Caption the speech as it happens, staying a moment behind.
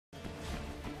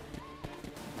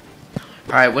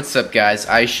Alright, what's up guys?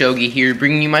 iShogi here,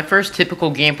 bringing you my first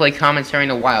typical gameplay commentary in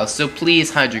a while, so please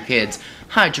hide your kids,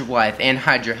 hide your wife, and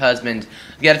hide your husband.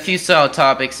 I've got a few solid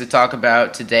topics to talk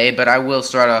about today, but I will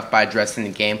start off by addressing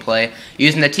the gameplay.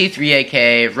 Using the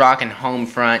T3AK, rocking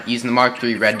Homefront, using the Mark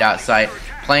III red dot sight,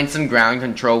 playing some ground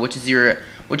control, which is your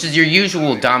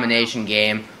usual domination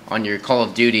game on your Call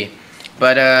of Duty.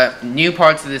 But new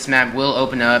parts of this map will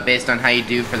open up based on how you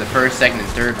do for the first, second, and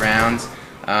third rounds.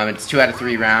 It's 2 out of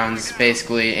 3 rounds,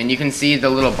 basically, and you can see the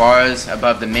little bars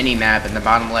above the mini-map in the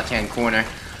bottom left-hand corner.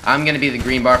 I'm going to be the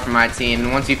green bar for my team,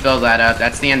 and once you fill that up,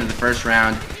 that's the end of the first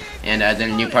round, and then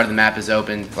a new part of the map is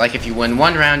opened. Like, if you win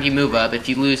one round, you move up. If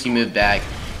you lose, you move back.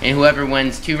 And whoever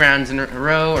wins 2 rounds in a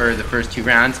row, or the first 2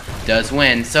 rounds, does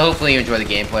win. So hopefully you enjoy the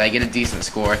gameplay. I get a decent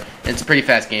score, and it's a pretty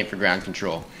fast game for ground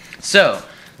control. So,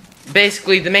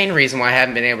 basically, the main reason why I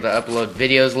haven't been able to upload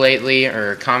videos lately,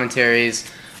 or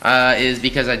commentaries, is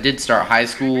because I did start high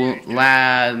school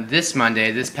this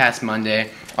past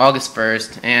Monday, August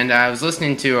 1st, and I was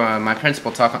listening to my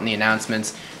principal talk on the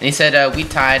announcements, and he said we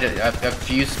tied a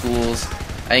few schools,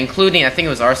 including, I think it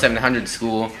was our 700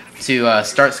 school, to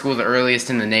start school the earliest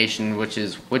in the nation, which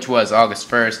was August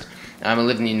 1st. I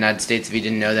live in the United States, if you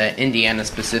didn't know that, Indiana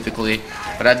specifically.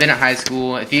 But I've been at high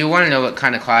school. If you want to know what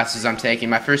kind of classes I'm taking,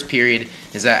 my first period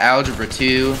is Algebra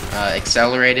 2,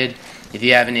 Accelerated. If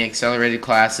you have any accelerated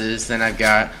classes, then I've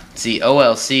got the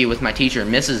OLC with my teacher,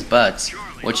 Mrs. Butts,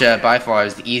 which by far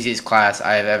is the easiest class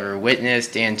I have ever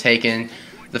witnessed and taken.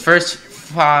 The first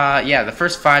 4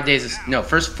 days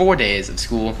of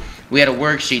school, we had a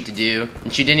worksheet to do,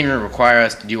 and she didn't even require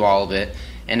us to do all of it.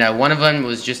 And one of them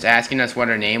was just asking us what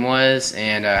our name was,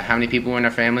 and how many people were in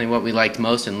our family, what we liked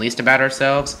most and least about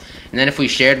ourselves. And then if we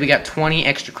shared, we got 20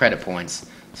 extra credit points.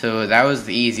 So that was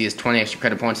the easiest 20 extra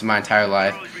credit points in my entire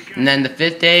life. And then the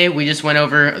 5th day, we just went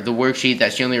over the worksheet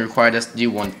that she only required us to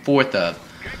do 1/4 of.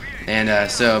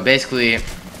 And so basically, a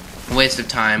waste of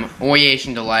time.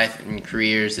 Orientation to life and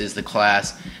careers is the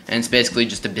class, and it's basically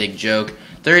just a big joke.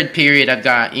 3rd period, I've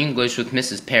got English with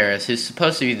Mrs. Paris, who's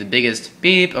supposed to be the biggest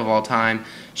beep of all time.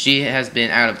 She has been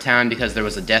out of town because there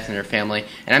was a death in her family.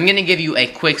 And I'm going to give you a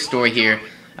quick story here.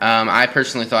 I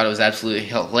personally thought it was absolutely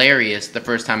hilarious the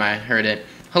first time I heard it.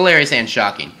 Hilarious and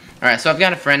shocking. Alright, so I've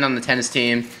got a friend on the tennis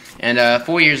team, and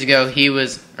 3 years ago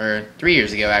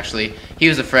actually, he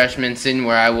was a freshman sitting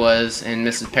where I was in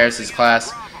Mrs. Paris's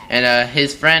class, and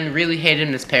his friend really hated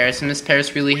Miss Paris, and Miss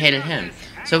Paris really hated him.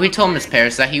 So he told Miss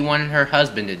Paris that he wanted her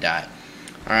husband to die.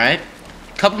 Alright?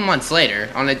 A couple months later,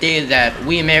 on a day that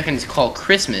we Americans call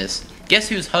Christmas, guess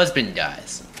whose husband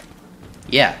dies?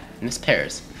 Yeah, Miss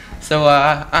Paris. So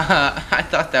I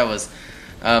thought that was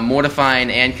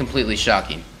mortifying and completely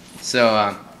shocking.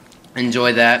 So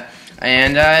enjoy that.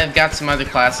 And I've got some other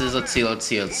classes. Let's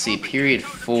see. Period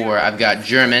 4. I've got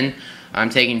German. I'm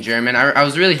taking German. I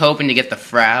was really hoping to get the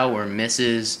Frau or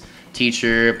Mrs.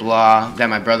 teacher, blah, that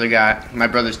my brother got. My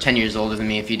brother's 10 years older than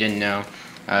me, if you didn't know.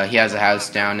 He has a house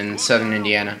down in southern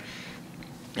Indiana.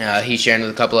 He's sharing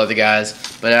with a couple other guys.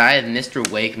 But I have Mr.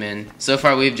 Wakeman. So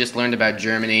far we've just learned about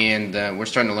Germany, and we're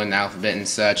starting to learn the alphabet and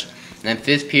such. And then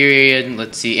 5th period,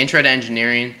 let's see, Intro to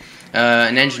Engineering.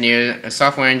 An engineer, a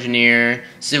software engineer,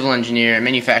 civil engineer, a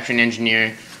manufacturing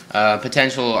engineer,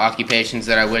 potential occupations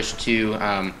that I wish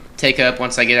to take up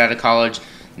once I get out of college,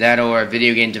 that or a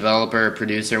video game developer,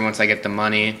 producer once I get the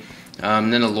money.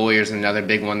 Then a lawyer is another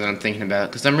big one that I'm thinking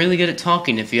about, because I'm really good at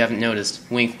talking, if you haven't noticed.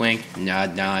 Wink, wink,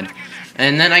 nod, nod.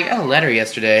 And then I got a letter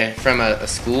yesterday from a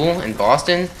school in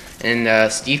Boston, and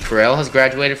Steve Carell has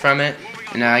graduated from it.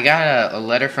 And I got a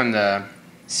letter from the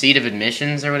seat of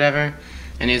admissions or whatever.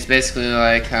 And he was basically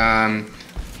like,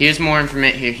 here's more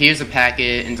information, here's a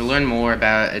packet, and to learn more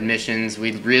about admissions,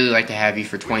 we'd really like to have you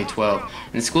for 2012.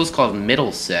 And the school's called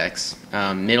Middlesex,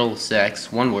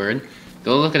 Middlesex, one word.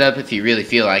 Go look it up if you really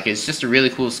feel like it. It's just a really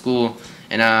cool school,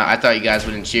 and I thought you guys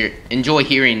would enjoy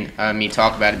hearing me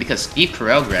talk about it, because Steve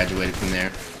Carell graduated from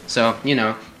there. So, you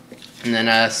know. And then,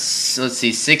 let's see,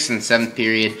 6th and 7th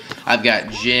period, I've got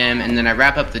gym, and then I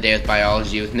wrap up the day with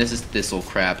biology with Mrs.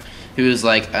 Thistlecrap, who's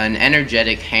like an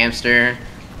energetic hamster.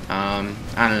 I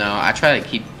don't know. I try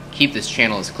to keep this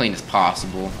channel as clean as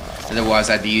possible.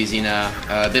 Otherwise, I'd be using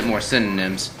a bit more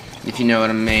synonyms, if you know what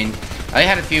I mean. I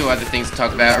had a few other things to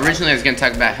talk about. Originally, I was going to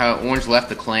talk about how Orange left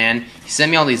the clan. He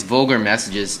sent me all these vulgar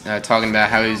messages talking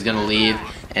about how he was going to leave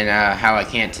and how I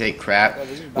can't take crap.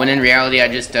 When in reality, I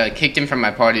just kicked him from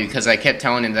my party because I kept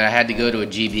telling him that I had to go to a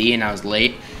GB and I was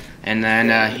late. And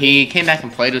then he came back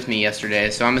and played with me yesterday,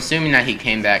 so I'm assuming that he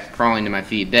came back crawling to my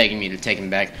feet, begging me to take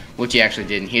him back, which he actually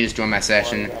didn't. He just joined my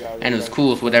session, and it was cool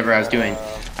with whatever I was doing.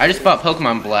 I just bought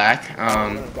Pokemon Black,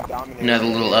 another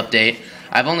little update.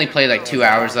 I've only played like 2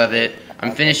 hours of it.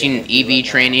 I'm finishing EV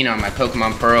training on my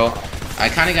Pokemon Pearl. I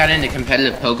kind of got into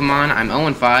competitive Pokemon. I'm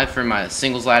 0-5 for my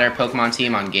singles ladder Pokemon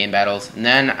team on game battles. And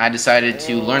then I decided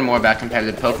to learn more about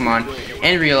competitive Pokemon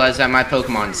and realized that my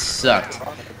Pokemon sucked.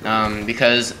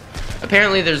 Because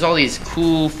apparently there's all these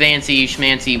cool, fancy,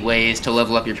 schmancy ways to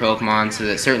level up your Pokemon so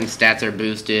that certain stats are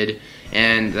boosted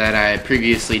and that I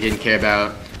previously didn't care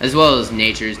about, as well as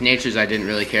natures. Natures I didn't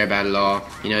really care about at all.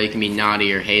 You know, you can be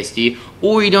naughty or hasty,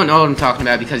 or you don't know what I'm talking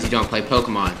about because you don't play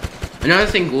Pokemon. Another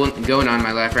thing going on in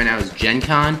my life right now is Gen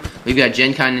Con. We've got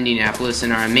Gen Con in Indianapolis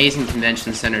in our amazing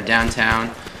convention center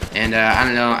downtown. And I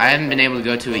don't know, I haven't been able to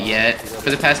go to it yet. For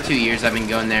the past 2 years I've been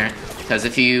going there. Because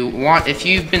if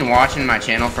you've been watching my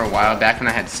channel for a while, back when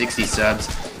I had 60 subs,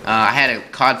 I had a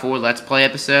COD 4 Let's Play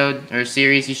episode or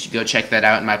series. You should go check that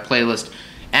out in my playlist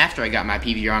after I got my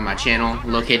PVR on my channel,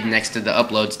 located next to the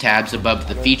uploads tabs above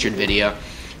the featured video.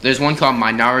 There's one called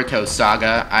My Naruto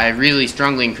Saga. I really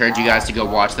strongly encourage you guys to go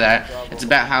watch that. It's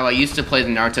about how I used to play the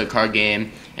Naruto card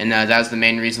game, and that was the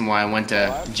main reason why I went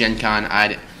to Gen Con.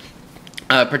 I'd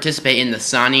participate in the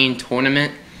Sanin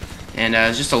tournament, and it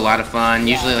was just a lot of fun.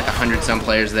 Usually like 100-some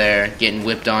players there, getting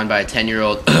whipped on by a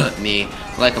 10-year-old me,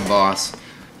 like a boss.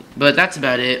 But that's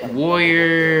about it.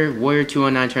 Warrior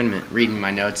 209 tournament. Reading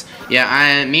my notes.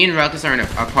 Yeah, me and Ruckus are a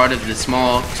part of the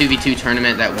small 2v2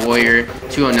 tournament that Warrior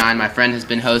 209, my friend, has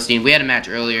been hosting. We had a match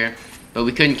earlier, but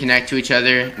we couldn't connect to each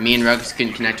other. Me and Ruckus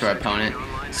couldn't connect to our opponent,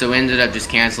 so we ended up just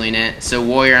canceling it. So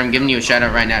Warrior, I'm giving you a shout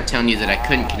out right now, telling you that I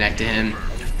couldn't connect to him.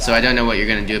 So I don't know what you're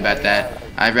going to do about that.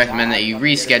 I recommend that you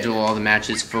reschedule all the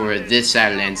matches for this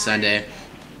Saturday and Sunday,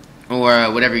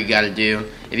 or whatever you got to do.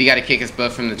 If you got to kick us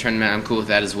both from the tournament, I'm cool with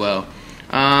that as well.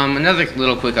 Another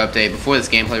little quick update before this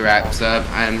gameplay wraps up.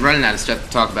 I'm running out of stuff to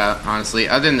talk about, honestly,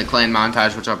 other than the clan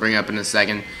montage, which I'll bring up in a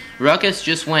second. Ruckus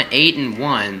just went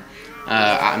 8-1.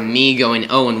 Me going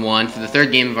 0-1 for the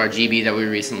third game of our GB that we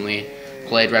recently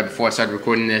played right before I started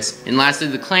recording this. And lastly,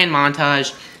 the clan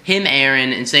montage. Him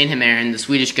Aaron, Insane Him Aaron, the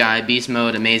Swedish guy, beast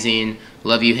mode, amazing,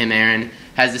 love you Him Aaron,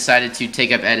 has decided to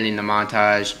take up editing the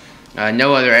montage.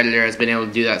 No other editor has been able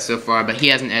to do that so far, but he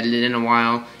hasn't edited in a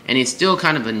while, and he's still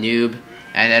kind of a noob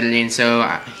at editing, so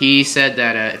he said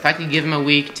that if I could give him a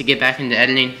week to get back into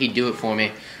editing, he'd do it for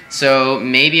me. So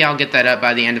maybe I'll get that up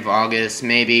by the end of August,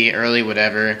 maybe early,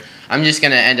 whatever. I'm just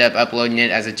going to end up uploading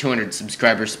it as a 200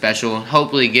 subscriber special,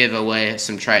 hopefully give away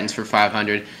some Tritons for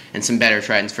 500 and some better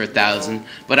Tritons for 1,000.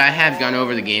 But I have gone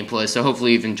over the gameplay, so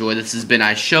hopefully you've enjoyed. This has been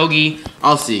iShogi.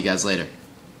 I'll see you guys later.